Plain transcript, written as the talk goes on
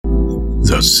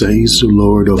Thus says the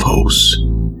Lord of hosts,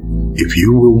 if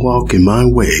you will walk in my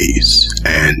ways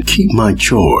and keep my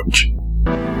charge,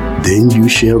 then you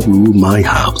shall rule my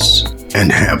house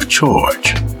and have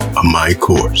charge of my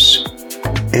courts.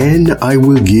 And I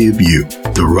will give you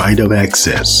the right of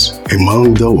access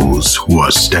among those who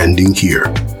are standing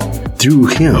here. Through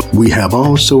him we have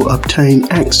also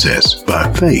obtained access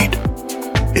by faith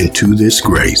into this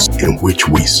grace in which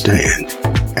we stand,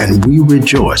 and we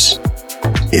rejoice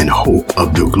in hope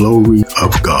of the glory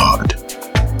of God.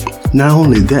 Not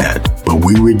only that, but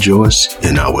we rejoice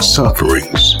in our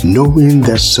sufferings, knowing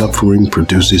that suffering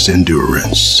produces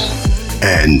endurance,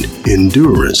 and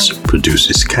endurance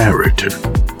produces character,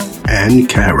 and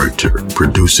character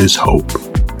produces hope,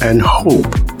 and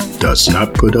hope does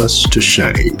not put us to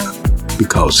shame,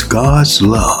 because God's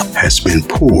love has been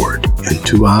poured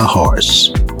into our hearts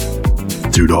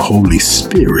through the Holy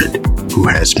Spirit who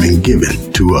has been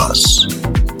given to us.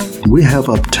 We have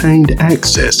obtained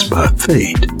access by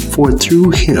faith, for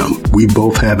through him we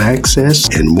both have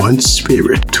access in one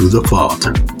spirit to the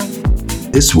Father.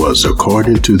 This was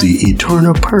according to the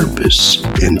eternal purpose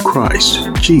in Christ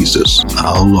Jesus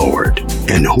our Lord,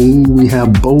 in whom we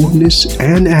have boldness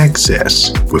and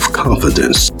access with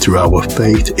confidence through our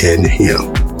faith in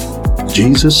him.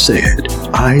 Jesus said,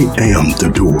 I am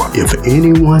the door. If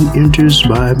anyone enters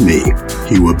by me,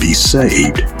 he will be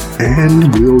saved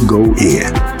and will go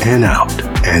in and out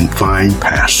and find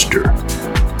pasture.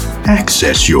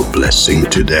 Access your blessing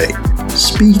today.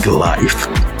 Speak life.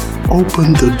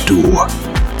 Open the door.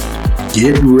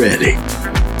 Get ready.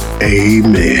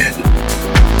 Amen.